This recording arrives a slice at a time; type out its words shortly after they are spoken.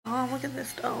look at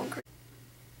this dog.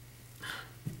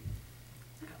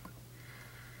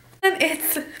 And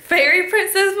it's Fairy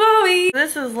Princess Mommy.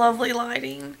 This is lovely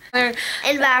lighting. In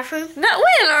the bathroom. No,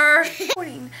 winner.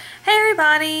 Hey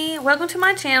everybody, welcome to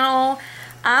my channel.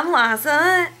 I'm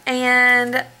Liza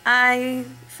and I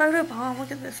photobomb.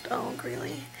 Look at this dog,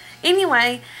 really.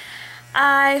 Anyway,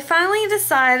 I finally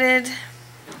decided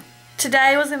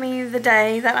today was gonna be the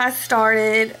day that I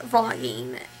started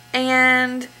vlogging,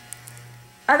 and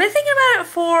I've been thinking about it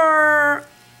for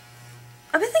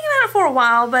a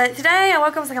while, but today I woke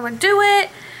up and was like, I'm gonna do it,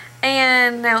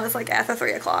 and now it's like after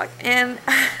 3 o'clock, and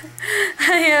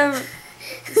I am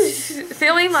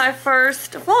filming my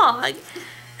first vlog.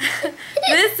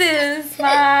 This is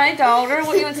my daughter.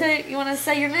 What you want to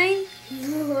say your name?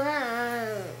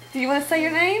 Do you want to say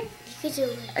your name? You can do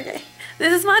it. Okay.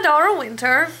 This is my daughter,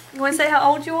 Winter. You want to say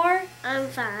how old you are? I'm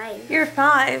 5. You're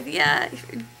 5, yeah.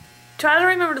 Try to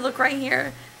remember to look right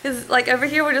here, because like over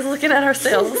here we're just looking at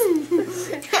ourselves.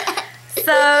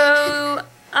 So,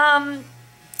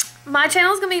 my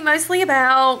channel is going to be mostly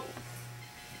about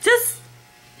just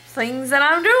things that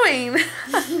I'm doing.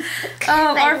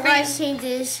 Like washing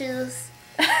dishes.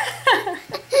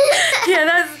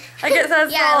 Yeah, I guess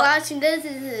that's all. Washing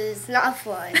dishes is not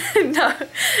fun.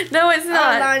 No, it's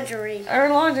not. Or laundry. Or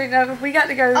laundry, no, we got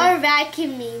to go. Or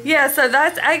vacuuming. Yeah, so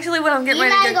that's actually what I'm getting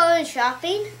ready to You like going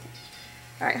shopping?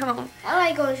 Alright, hold on. I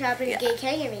like going shopping to get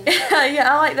kangaroo.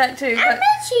 Yeah, I like that too. I'm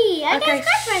itchy. I okay. gotta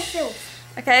scratch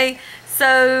myself. Okay,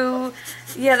 so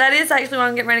yeah, that is actually what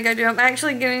I'm getting ready to go do. I'm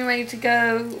actually getting ready to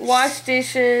go wash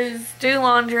dishes, do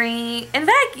laundry, and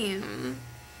vacuum.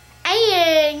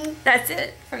 And that's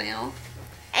it for now.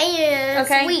 And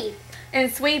sweep.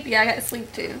 And sweep, yeah, I got to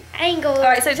sweep too. And go.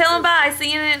 Alright, so tell them bye.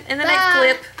 See you in the next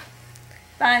clip.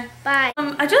 Bye. Bye.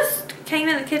 I just came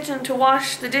in the kitchen to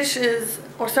wash the dishes,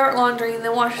 or start laundry and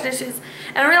then wash dishes,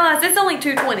 and I realized it's only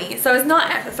 2:20, so it's not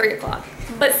after 3 o'clock.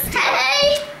 But still.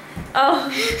 Hey! Oh.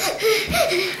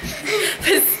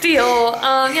 But still,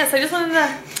 yeah, so I just wanted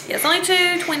to, yeah, it's only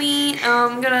 2:20.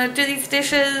 I'm gonna do these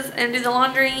dishes and do the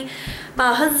laundry.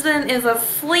 My husband is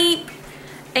asleep,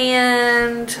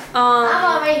 and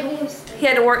I'm already going to sleep. he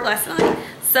had to work last night.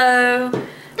 So,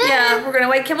 yeah, we're gonna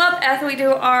wake him up after we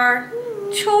do our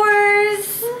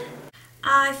chores.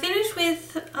 I finished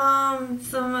with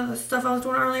some of the stuff I was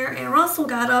doing earlier, and Russell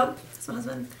got up, that's my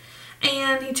husband,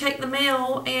 and he checked the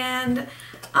mail, and look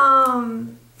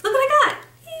what I got.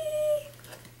 Yay.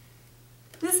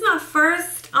 This is my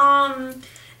first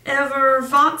ever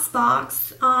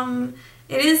voxbox.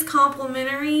 It is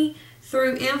complimentary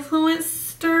through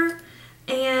Influenster,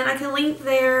 and I can link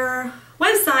their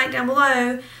website down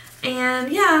below.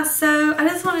 And yeah, so I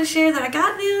just want to share that I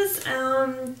got this,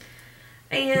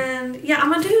 and yeah,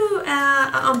 I'm gonna do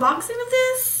an unboxing of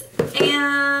this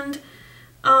and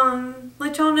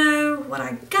let y'all know what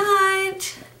I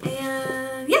got,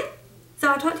 and yeah, so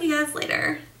I'll talk to you guys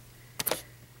later.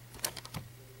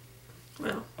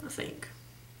 Well, I think.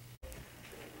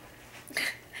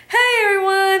 Hey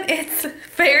everyone, it's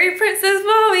Fairy Princess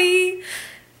Mommy.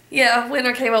 Yeah,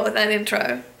 Winter came up with that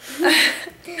intro.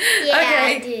 Yeah,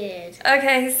 okay. I did.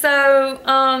 Okay, so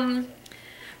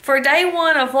for day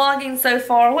 1 of vlogging so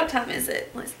far, what time is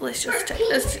it? Let's just check.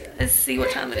 Let's see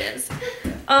what time it is.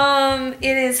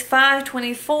 It is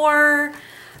 5:24.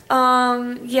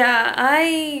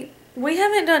 Yeah, we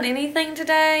haven't done anything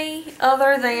today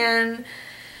other than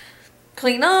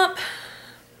clean up,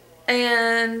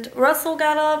 and Russell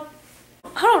got up.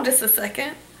 Hold on just a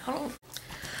second. Hold on.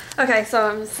 Okay, so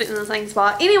I'm sitting in the same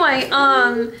spot. Anyway,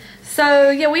 so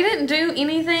yeah, we didn't do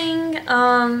anything.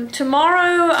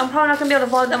 Tomorrow, I'm probably not going to be able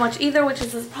to vlog that much either, which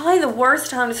is probably the worst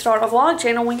time to start a vlog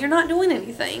channel when you're not doing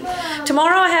anything.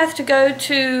 Tomorrow I have to go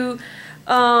to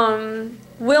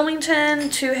Wilmington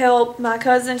to help my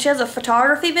cousin. She has a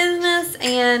photography business,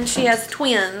 and she has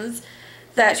twins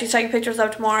that she's taking pictures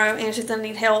of tomorrow, and she's going to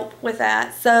need help with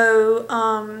that. So,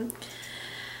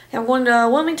 I'm going to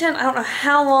Wilmington. I don't know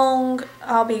how long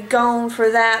I'll be gone for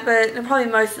that, but probably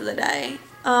most of the day.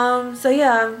 So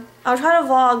yeah, I'll try to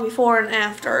vlog before and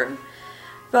after.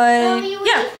 But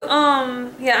yeah,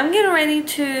 yeah, I'm getting ready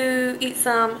to eat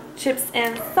some chips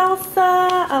and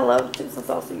salsa. I love chips and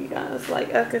salsa, you guys.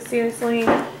 Like, okay, seriously.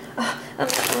 I'm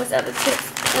almost out of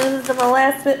chips. And this is my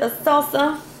last bit of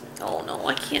salsa. Oh no,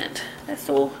 I can't. That's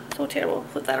so terrible.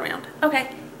 Flip that around.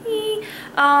 Okay.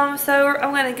 So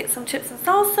I'm going to get some chips and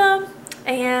salsa,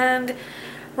 and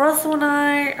Russell and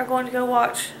I are going to go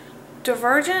watch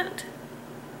Divergent.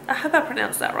 I hope I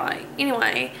pronounced that right.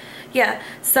 Anyway, yeah,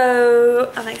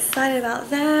 so I'm excited about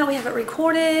that. We have it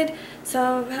recorded, so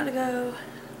I'm about to go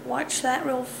watch that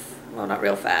real Well, not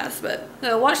real fast, but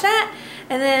we'll watch that.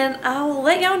 And then I'll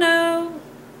let y'all know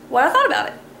what I thought about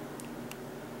it.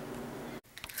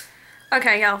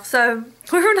 Okay, y'all. So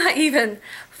we're not even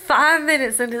 5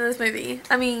 minutes into this movie.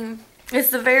 I mean, it's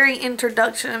the very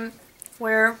introduction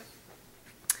where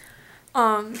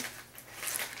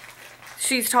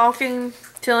she's talking,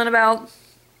 telling about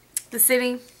the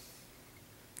city.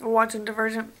 We're watching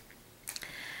Divergent.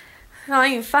 Not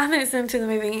even 5 minutes into the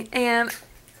movie, and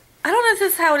I don't know if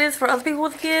this is how it is for other people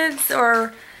with kids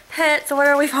or pets or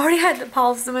whatever. We've already had to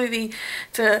pause the movie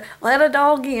to let a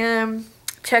dog in,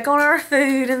 check on our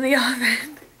food in the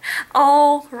oven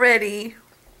already.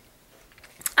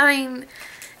 I mean,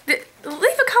 leave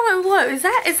a comment below. Is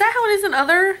that how it is in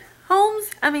other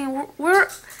homes? I mean,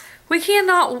 we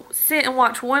cannot sit and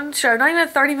watch one show, not even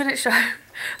a 30-minute show.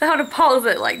 They have to pause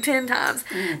it like 10 times.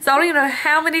 So I don't even know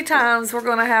how many times we're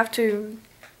gonna have to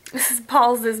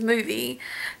pause this movie.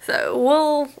 So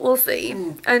we'll see.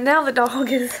 And now the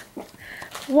dog is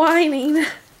whining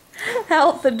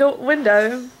out the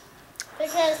window.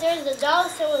 Because there's a dog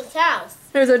in someone's house.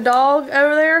 There's a dog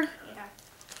over there? Yeah.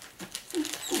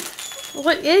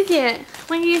 What is it?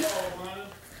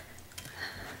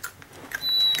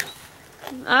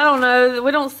 I don't know. We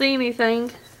don't see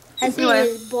anything. I see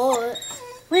his bullet.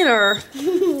 Winner.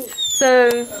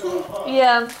 So,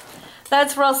 yeah.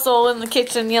 That's Russell in the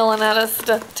kitchen yelling at us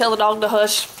to tell the dog to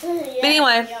hush. Yeah, But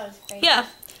anyway, yeah.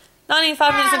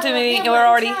 95 minutes into the movie and we're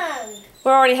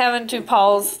already having to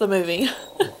pause the movie.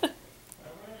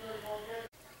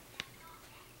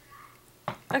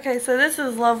 Okay, so this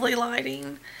is lovely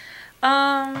lighting.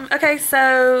 Okay,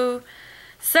 so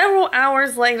several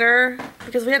hours later,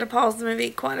 because we had to pause the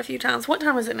movie quite a few times. What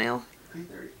time is it now?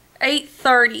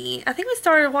 8:30. I think we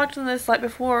started watching this like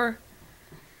before.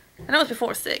 I know it was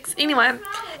before 6. Anyway,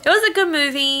 it was a good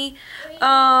movie.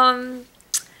 I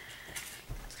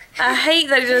hate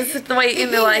that it just the way it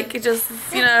ended, like it just,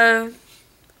 you know,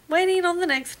 waiting on the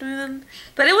next one.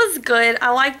 But it was good. I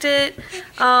liked it.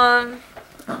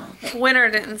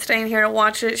 Winter didn't stay in here to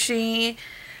watch it. She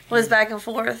was back and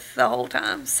forth the whole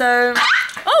time. So,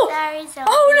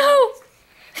 oh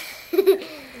no!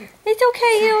 It's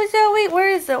okay, you know, Zoe. Where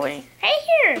is Zoe? Right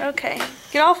here. Okay,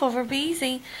 get off of her. Be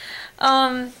easy.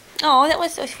 Oh, that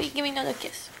was so sweet. Give me another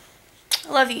kiss.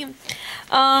 I love you.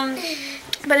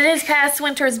 But it is past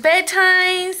Winter's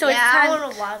bedtime, so it's time. I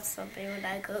want to watch something when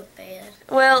I go to bed.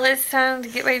 Well, it's time to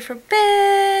get ready for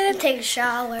bed. And take a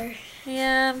shower.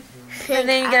 Yeah. And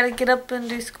then you gotta get up and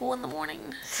do school in the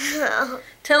morning.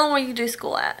 Tell them where you do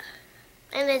school at.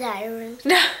 In the dining room.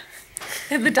 No.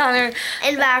 In the dining room.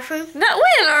 In the bathroom. Not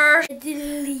Winter.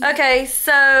 Okay,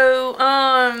 so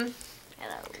Hello.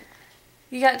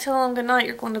 you gotta tell them good night.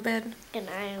 You're going to bed. Good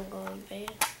night. I'm going to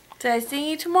bed. So see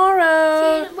you tomorrow.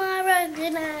 See you tomorrow.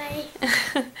 Good night.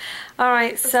 All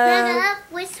right, so Snuggle up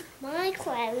with my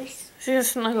clothes.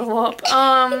 she's gonna snuggle up.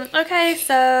 Okay,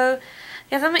 so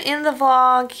yes, I'm gonna end the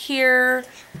vlog here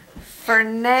for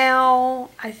now.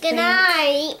 I think. Good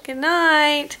night. Good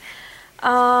night.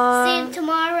 See you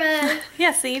tomorrow.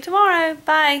 Yeah, see you tomorrow.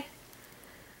 Bye.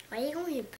 Why are you going to